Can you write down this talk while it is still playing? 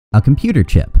A computer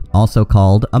chip, also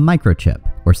called a microchip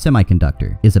or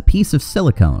semiconductor, is a piece of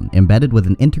silicone embedded with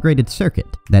an integrated circuit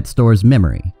that stores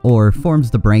memory or forms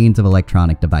the brains of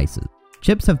electronic devices.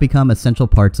 Chips have become essential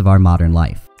parts of our modern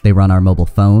life. They run our mobile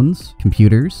phones,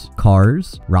 computers,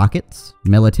 cars, rockets,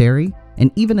 military,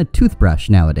 and even a toothbrush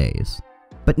nowadays.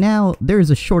 But now there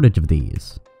is a shortage of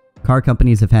these. Car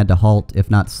companies have had to halt,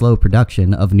 if not slow,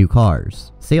 production of new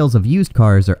cars. Sales of used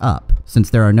cars are up since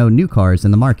there are no new cars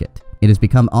in the market. It has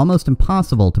become almost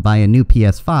impossible to buy a new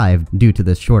PS5 due to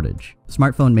this shortage.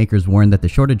 Smartphone makers warn that the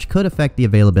shortage could affect the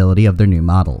availability of their new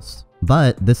models.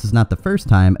 But this is not the first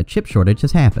time a chip shortage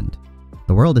has happened.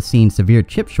 The world has seen severe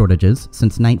chip shortages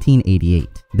since 1988.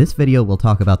 This video will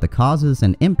talk about the causes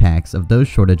and impacts of those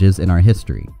shortages in our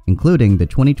history, including the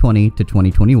 2020 to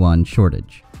 2021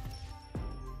 shortage.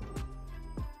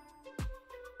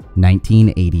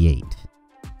 1988.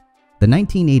 The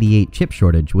 1988 chip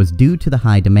shortage was due to the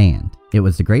high demand. It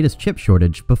was the greatest chip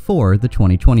shortage before the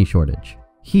 2020 shortage.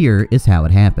 Here is how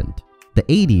it happened. The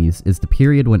 80s is the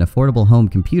period when affordable home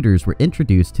computers were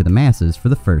introduced to the masses for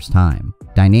the first time.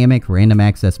 Dynamic random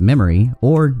access memory,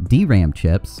 or DRAM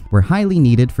chips, were highly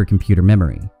needed for computer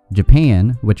memory.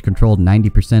 Japan, which controlled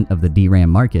 90% of the DRAM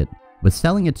market, was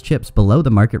selling its chips below the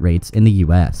market rates in the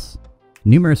US.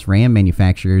 Numerous RAM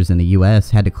manufacturers in the US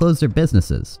had to close their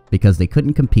businesses because they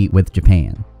couldn't compete with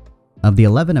Japan. Of the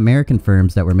 11 American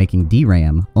firms that were making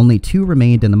DRAM, only 2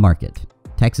 remained in the market: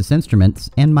 Texas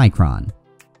Instruments and Micron.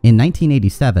 In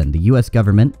 1987, the US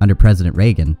government, under President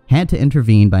Reagan, had to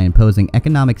intervene by imposing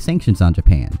economic sanctions on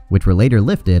Japan, which were later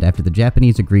lifted after the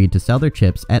Japanese agreed to sell their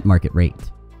chips at market rate.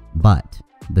 But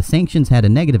the sanctions had a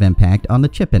negative impact on the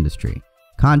chip industry,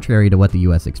 contrary to what the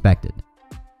US expected.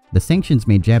 The sanctions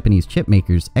made Japanese chip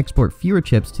makers export fewer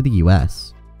chips to the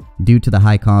US. Due to the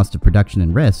high cost of production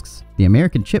and risks, the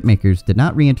American chip makers did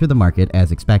not re-enter the market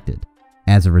as expected.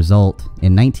 As a result,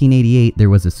 in 1988 there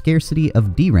was a scarcity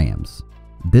of DRAMs.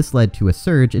 This led to a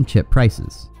surge in chip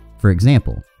prices. For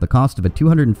example, the cost of a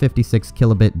 256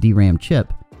 kilobit DRAM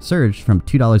chip surged from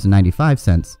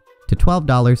 $2.95 to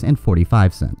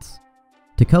 $12.45.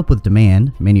 To cope with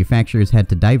demand, manufacturers had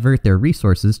to divert their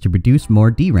resources to produce more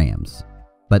DRAMs.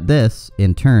 But this,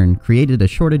 in turn, created a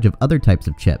shortage of other types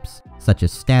of chips, such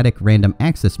as static random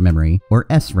access memory, or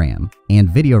SRAM, and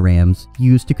video RAMs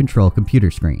used to control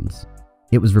computer screens.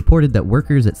 It was reported that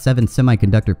workers at 7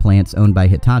 semiconductor plants owned by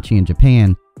Hitachi in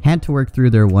Japan had to work through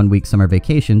their one-week summer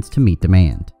vacations to meet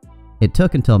demand. It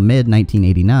took until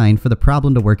mid-1989 for the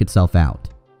problem to work itself out,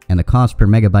 and the cost per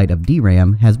megabyte of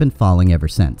DRAM has been falling ever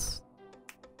since.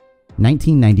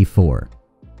 1994.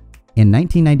 In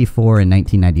 1994 and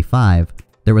 1995,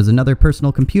 there was another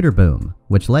personal computer boom,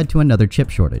 which led to another chip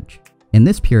shortage. In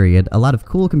this period, a lot of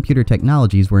cool computer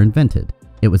technologies were invented.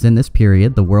 It was in this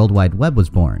period the World Wide Web was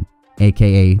born,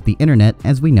 aka the Internet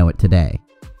as we know it today.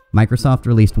 Microsoft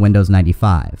released Windows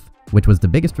 95, which was the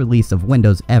biggest release of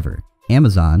Windows ever.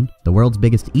 Amazon, the world's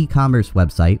biggest e-commerce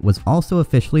website, was also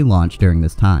officially launched during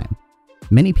this time.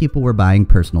 Many people were buying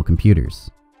personal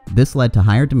computers. This led to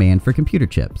higher demand for computer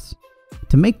chips.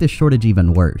 To make this shortage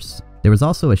even worse, there was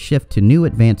also a shift to new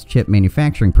advanced chip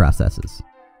manufacturing processes.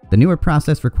 The newer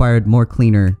process required more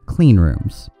cleaner clean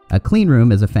rooms. A clean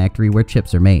room is a factory where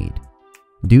chips are made.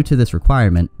 Due to this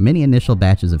requirement, many initial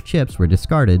batches of chips were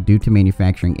discarded due to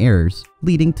manufacturing errors,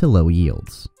 leading to low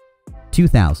yields.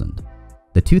 2000.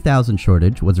 The 2000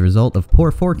 shortage was a result of poor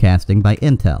forecasting by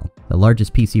Intel, the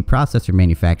largest PC processor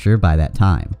manufacturer by that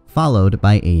time, followed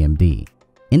by AMD.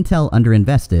 Intel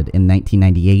underinvested in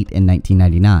 1998 and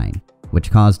 1999, which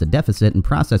caused a deficit in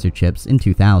processor chips in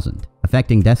 2000,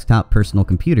 affecting desktop personal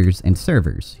computers and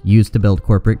servers used to build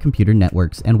corporate computer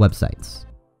networks and websites.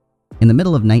 In the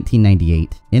middle of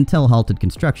 1998, Intel halted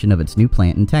construction of its new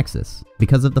plant in Texas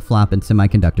because of the flop in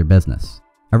semiconductor business.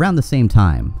 Around the same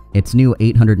time, its new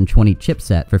 820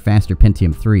 chipset for faster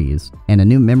Pentium 3s and a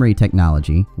new memory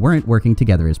technology weren't working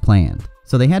together as planned,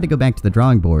 so they had to go back to the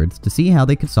drawing boards to see how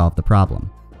they could solve the problem.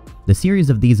 The series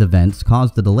of these events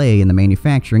caused a delay in the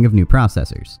manufacturing of new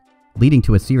processors, leading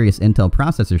to a serious Intel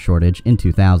processor shortage in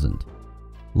 2000.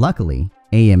 Luckily,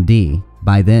 AMD,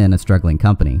 by then a struggling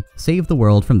company, saved the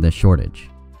world from this shortage.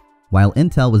 While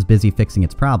Intel was busy fixing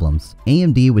its problems,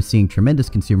 AMD was seeing tremendous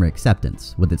consumer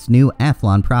acceptance with its new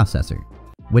Athlon processor,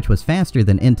 which was faster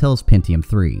than Intel's Pentium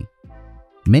 3.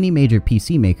 Many major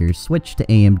PC makers switched to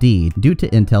AMD due to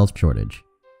Intel's shortage.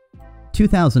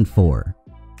 2004.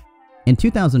 In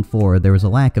 2004, there was a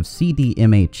lack of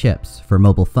CDMA chips for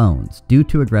mobile phones due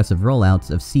to aggressive rollouts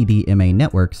of CDMA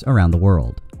networks around the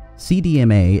world.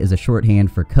 CDMA is a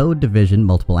shorthand for Code Division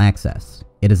Multiple Access.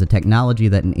 It is a technology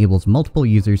that enables multiple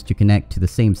users to connect to the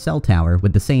same cell tower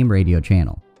with the same radio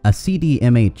channel. A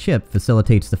CDMA chip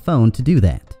facilitates the phone to do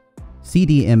that.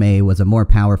 CDMA was a more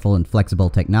powerful and flexible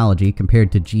technology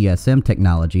compared to GSM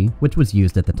technology, which was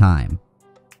used at the time.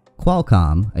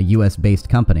 Qualcomm, a US-based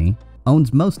company,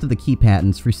 owns most of the key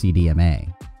patents for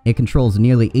CDMA. It controls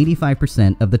nearly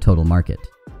 85% of the total market.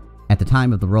 At the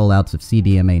time of the rollouts of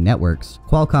CDMA networks,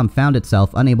 Qualcomm found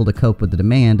itself unable to cope with the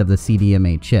demand of the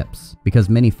CDMA chips, because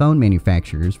many phone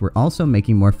manufacturers were also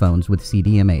making more phones with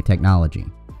CDMA technology.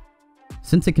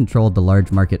 Since it controlled the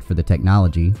large market for the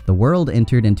technology, the world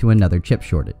entered into another chip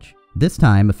shortage, this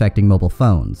time affecting mobile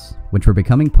phones, which were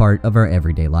becoming part of our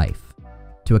everyday life.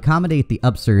 To accommodate the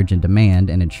upsurge in demand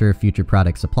and ensure future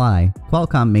product supply,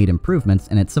 Qualcomm made improvements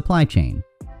in its supply chain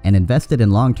and invested in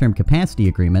long-term capacity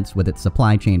agreements with its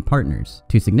supply chain partners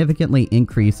to significantly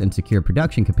increase and secure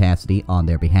production capacity on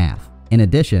their behalf. In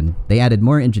addition, they added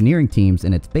more engineering teams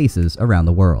in its bases around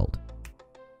the world.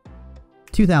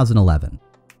 2011.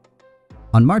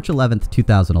 On March 11,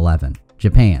 2011,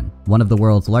 Japan, one of the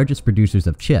world's largest producers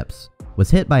of chips, was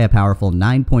hit by a powerful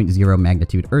 9.0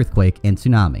 magnitude earthquake and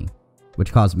tsunami,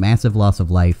 which caused massive loss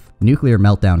of life, nuclear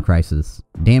meltdown crisis,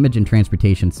 damage in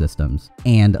transportation systems,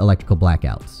 and electrical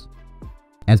blackouts.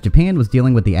 As Japan was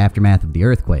dealing with the aftermath of the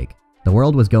earthquake, the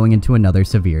world was going into another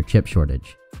severe chip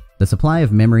shortage. The supply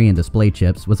of memory and display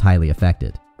chips was highly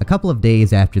affected. A couple of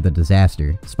days after the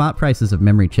disaster, spot prices of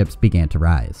memory chips began to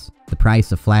rise. The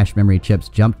price of flash memory chips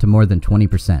jumped to more than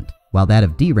 20%, while that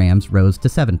of DRAMs rose to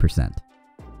 7%.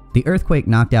 The earthquake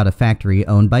knocked out a factory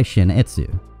owned by Shin Etsu,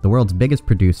 the world's biggest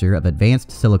producer of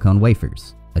advanced silicon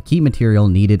wafers, a key material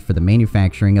needed for the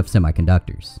manufacturing of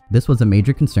semiconductors. This was a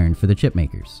major concern for the chip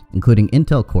makers, including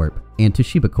Intel Corp and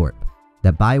Toshiba Corp,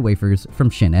 that buy wafers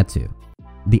from Shin Etsu.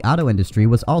 The auto industry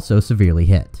was also severely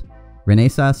hit.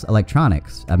 Renesas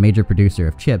Electronics, a major producer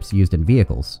of chips used in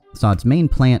vehicles, saw its main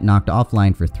plant knocked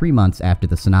offline for 3 months after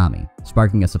the tsunami,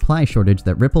 sparking a supply shortage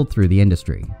that rippled through the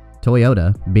industry.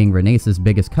 Toyota, being Renesas'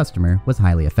 biggest customer, was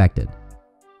highly affected.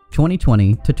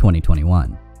 2020 to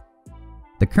 2021.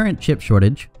 The current chip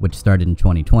shortage, which started in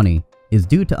 2020, is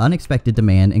due to unexpected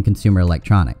demand in consumer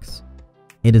electronics.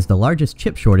 It is the largest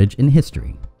chip shortage in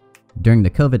history. During the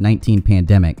COVID-19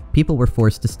 pandemic, people were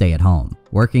forced to stay at home.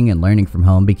 Working and learning from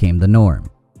home became the norm.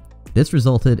 This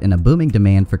resulted in a booming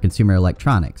demand for consumer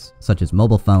electronics, such as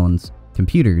mobile phones,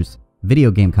 computers, video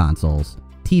game consoles,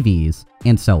 TVs,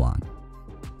 and so on.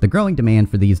 The growing demand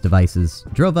for these devices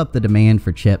drove up the demand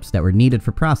for chips that were needed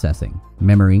for processing,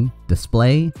 memory,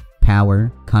 display,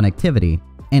 power, connectivity,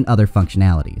 and other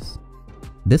functionalities.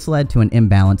 This led to an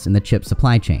imbalance in the chip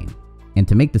supply chain. And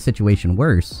to make the situation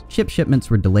worse, chip shipments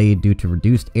were delayed due to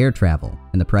reduced air travel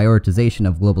and the prioritization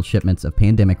of global shipments of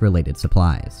pandemic-related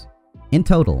supplies. In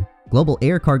total, global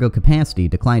air cargo capacity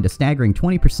declined a staggering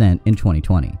 20% in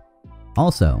 2020.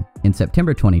 Also, in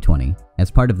September 2020,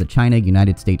 as part of the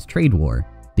China-United States trade war,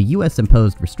 the US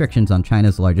imposed restrictions on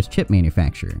China's largest chip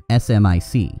manufacturer,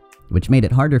 SMIC, which made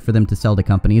it harder for them to sell to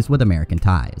companies with American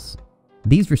ties.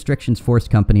 These restrictions forced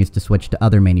companies to switch to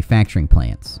other manufacturing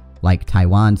plants, like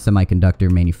Taiwan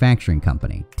Semiconductor Manufacturing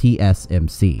Company,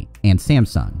 TSMC, and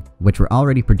Samsung, which were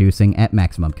already producing at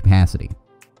maximum capacity.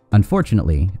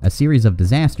 Unfortunately, a series of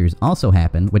disasters also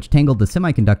happened which tangled the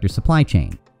semiconductor supply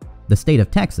chain. The state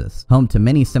of Texas, home to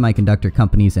many semiconductor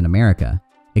companies in America,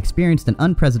 experienced an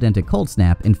unprecedented cold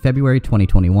snap in February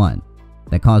 2021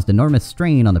 that caused enormous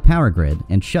strain on the power grid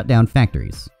and shut down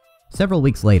factories. Several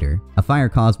weeks later, a fire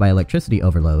caused by electricity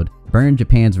overload burned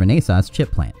Japan's Renesas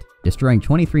chip plant, destroying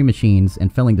 23 machines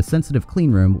and filling the sensitive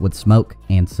cleanroom with smoke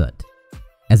and soot.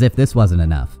 As if this wasn't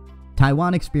enough,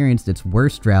 Taiwan experienced its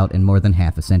worst drought in more than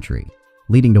half a century,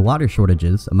 leading to water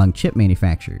shortages among chip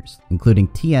manufacturers, including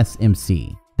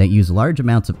TSMC, that use large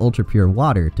amounts of ultra-pure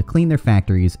water to clean their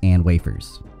factories and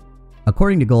wafers.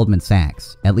 According to Goldman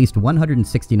Sachs, at least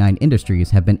 169 industries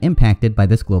have been impacted by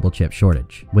this global chip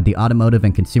shortage, with the automotive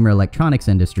and consumer electronics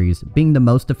industries being the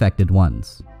most affected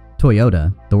ones.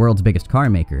 Toyota, the world's biggest car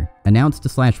maker, announced to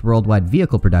slash worldwide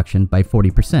vehicle production by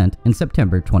 40% in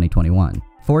September 2021.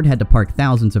 Ford had to park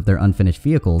thousands of their unfinished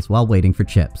vehicles while waiting for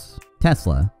chips.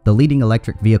 Tesla, the leading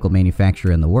electric vehicle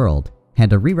manufacturer in the world, had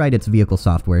to rewrite its vehicle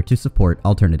software to support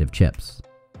alternative chips.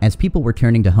 As people were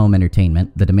turning to home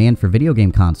entertainment, the demand for video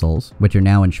game consoles, which are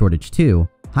now in shortage too,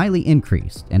 highly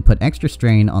increased and put extra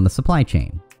strain on the supply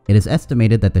chain. It is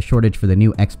estimated that the shortage for the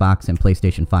new Xbox and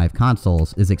PlayStation 5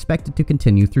 consoles is expected to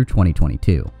continue through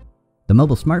 2022. The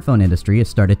mobile smartphone industry has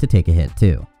started to take a hit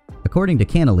too. According to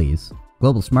Canalys,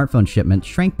 global smartphone shipments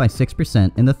shrank by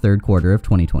 6% in the third quarter of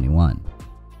 2021.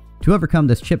 To overcome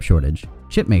this chip shortage,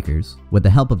 chip makers, with the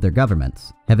help of their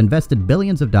governments, have invested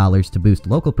billions of dollars to boost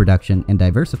local production and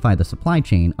diversify the supply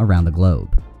chain around the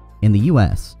globe. In the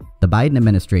US, the Biden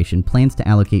administration plans to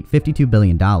allocate $52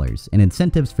 billion in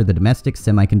incentives for the domestic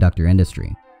semiconductor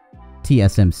industry.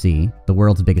 TSMC, the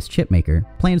world's biggest chipmaker,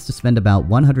 plans to spend about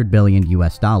 $100 billion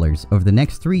over the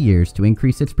next 3 years to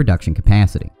increase its production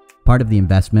capacity. Part of the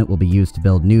investment will be used to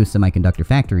build new semiconductor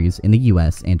factories in the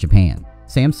US and Japan.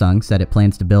 Samsung said it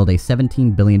plans to build a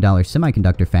 $17 billion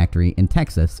semiconductor factory in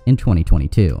Texas in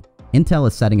 2022. Intel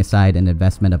is setting aside an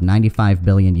investment of $95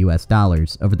 billion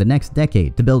over the next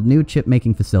decade to build new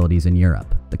chip-making facilities in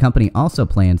Europe. The company also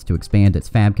plans to expand its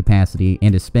fab capacity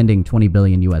and is spending $20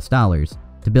 billion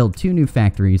to build 2 new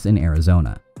factories in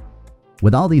Arizona.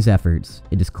 With all these efforts,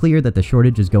 it is clear that the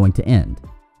shortage is going to end,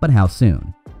 but how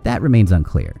soon? That remains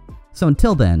unclear. So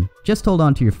until then, just hold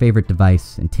on to your favorite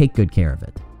device and take good care of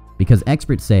it, because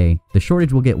experts say the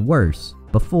shortage will get worse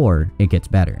before it gets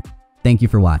better. Thank you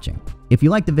for watching. If you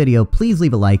liked the video, please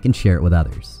leave a like and share it with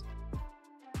others.